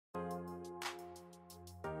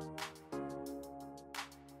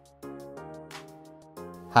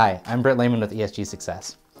Hi, I'm Britt Layman with ESG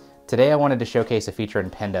Success. Today I wanted to showcase a feature in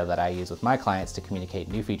Pendo that I use with my clients to communicate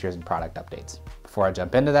new features and product updates. Before I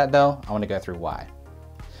jump into that though, I want to go through why.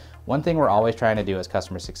 One thing we're always trying to do as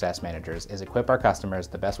customer success managers is equip our customers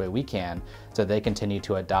the best way we can so they continue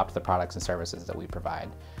to adopt the products and services that we provide.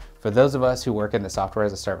 For those of us who work in the software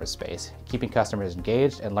as a service space, keeping customers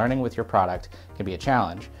engaged and learning with your product can be a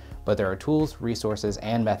challenge, but there are tools, resources,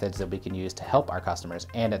 and methods that we can use to help our customers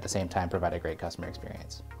and at the same time provide a great customer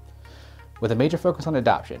experience. With a major focus on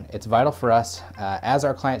adoption, it's vital for us as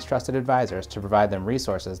our clients' trusted advisors to provide them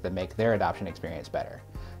resources that make their adoption experience better.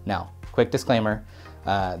 Now, quick disclaimer,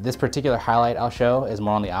 this particular highlight I'll show is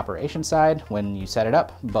more on the operation side when you set it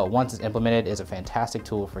up, but once it's implemented, is a fantastic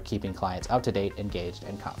tool for keeping clients up to date, engaged,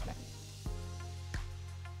 and confident.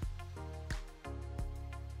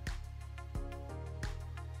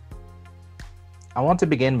 I want to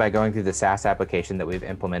begin by going through the SaaS application that we've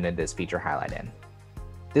implemented this feature highlight in.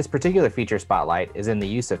 This particular feature spotlight is in the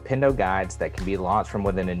use of Pendo guides that can be launched from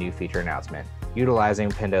within a new feature announcement, utilizing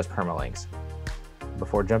Pendo's permalinks.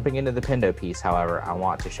 Before jumping into the Pendo piece, however, I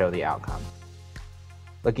want to show the outcome.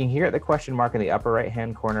 Looking here at the question mark in the upper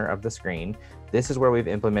right-hand corner of the screen, this is where we've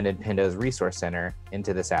implemented Pendo's Resource Center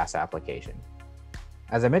into the SaaS application.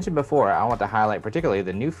 As I mentioned before, I want to highlight particularly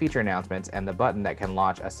the new feature announcements and the button that can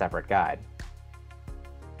launch a separate guide.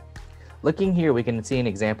 Looking here, we can see an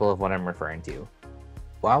example of what I'm referring to.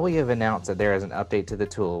 While we have announced that there is an update to the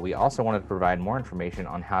tool, we also wanted to provide more information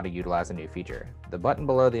on how to utilize a new feature. The button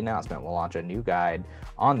below the announcement will launch a new guide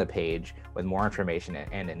on the page with more information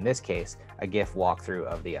and, in this case, a GIF walkthrough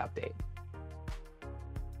of the update.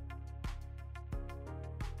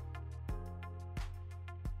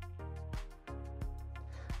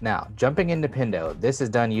 Now, jumping into Pendo, this is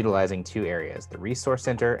done utilizing two areas, the Resource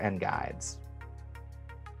Center and Guides.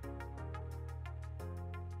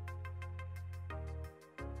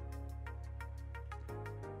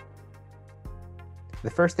 The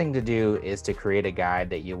first thing to do is to create a guide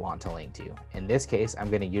that you want to link to. In this case, I'm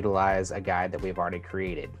going to utilize a guide that we've already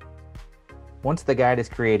created. Once the guide is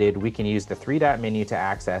created, we can use the three-dot menu to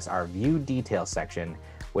access our View Details section,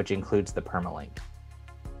 which includes the permalink.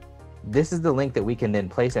 This is the link that we can then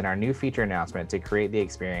place in our new feature announcement to create the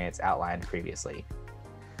experience outlined previously.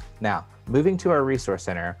 Now, moving to our Resource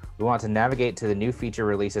Center, we want to navigate to the New Feature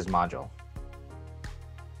Releases module.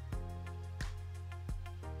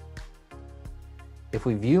 If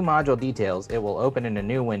we view module details, it will open in a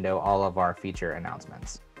new window all of our feature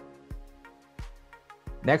announcements.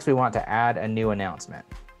 Next, we want to add a new announcement.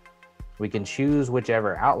 We can choose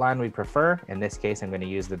whichever outline we prefer. In this case, I'm going to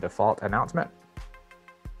use the default announcement.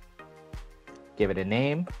 Give it a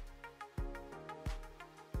name.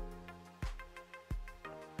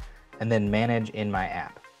 And then manage in my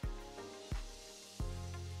app.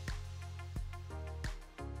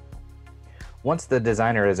 Once the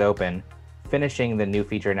designer is open, finishing the new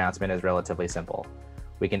feature announcement is relatively simple.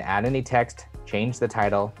 We can add any text, change the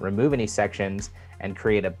title, remove any sections, and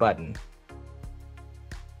create a button.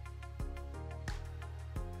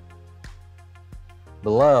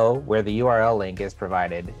 Below, where the URL link is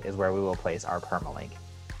provided, is where we will place our permalink.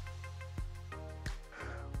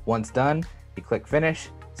 Once done, you click Finish,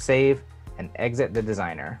 Save, and exit the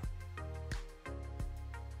designer.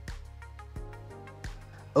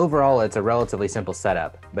 Overall, it's a relatively simple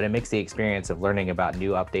setup, but it makes the experience of learning about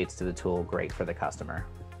new updates to the tool great for the customer.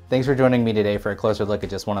 Thanks for joining me today for a closer look at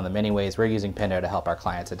just one of the many ways we're using Pendo to help our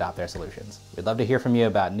clients adopt their solutions. We'd love to hear from you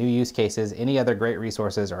about new use cases, any other great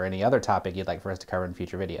resources, or any other topic you'd like for us to cover in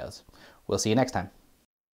future videos. We'll see you next time.